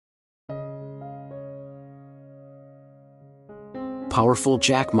Powerful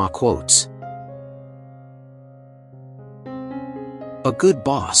Jack Ma quotes. A good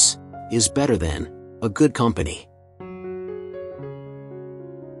boss is better than a good company.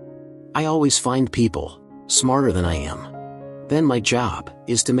 I always find people smarter than I am. Then my job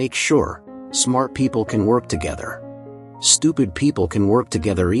is to make sure smart people can work together. Stupid people can work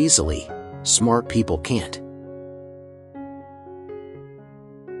together easily. Smart people can't.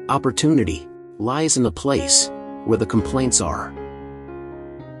 Opportunity lies in the place where the complaints are.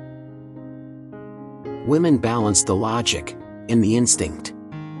 Women balance the logic and the instinct.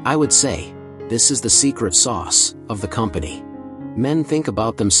 I would say this is the secret sauce of the company. Men think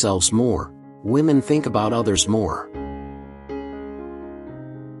about themselves more. Women think about others more.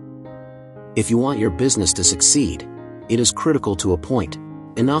 If you want your business to succeed, it is critical to appoint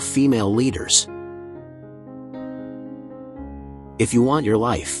enough female leaders. If you want your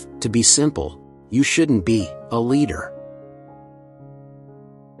life to be simple, you shouldn't be a leader.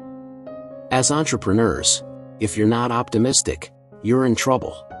 As entrepreneurs, if you're not optimistic, you're in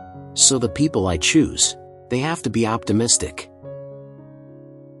trouble. So the people I choose, they have to be optimistic.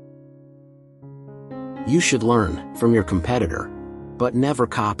 You should learn from your competitor, but never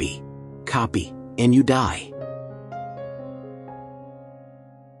copy. Copy, and you die.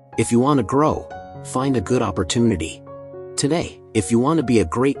 If you want to grow, find a good opportunity. Today, if you want to be a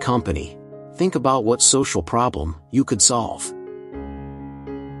great company, think about what social problem you could solve.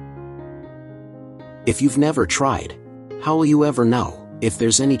 If you've never tried, how will you ever know if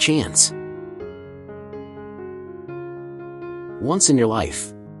there's any chance? Once in your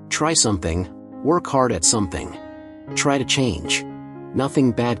life, try something, work hard at something. Try to change.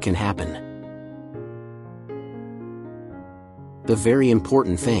 Nothing bad can happen. The very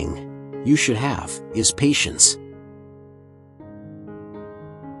important thing you should have is patience.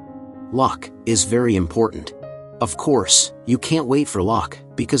 Luck is very important. Of course, you can't wait for luck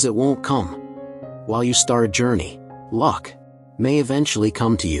because it won't come. While you start a journey, luck may eventually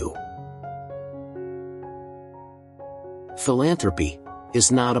come to you. Philanthropy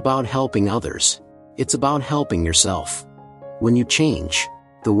is not about helping others. It's about helping yourself. When you change,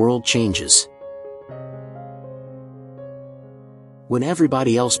 the world changes. When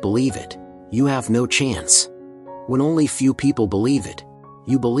everybody else believes it, you have no chance. When only few people believe it,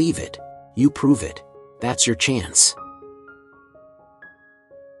 you prove it, that's your chance.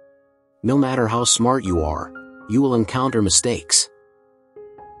 No matter how smart you are, you will encounter mistakes.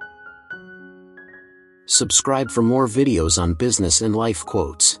 Subscribe for more videos on business and life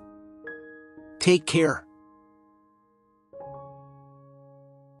quotes. Take care.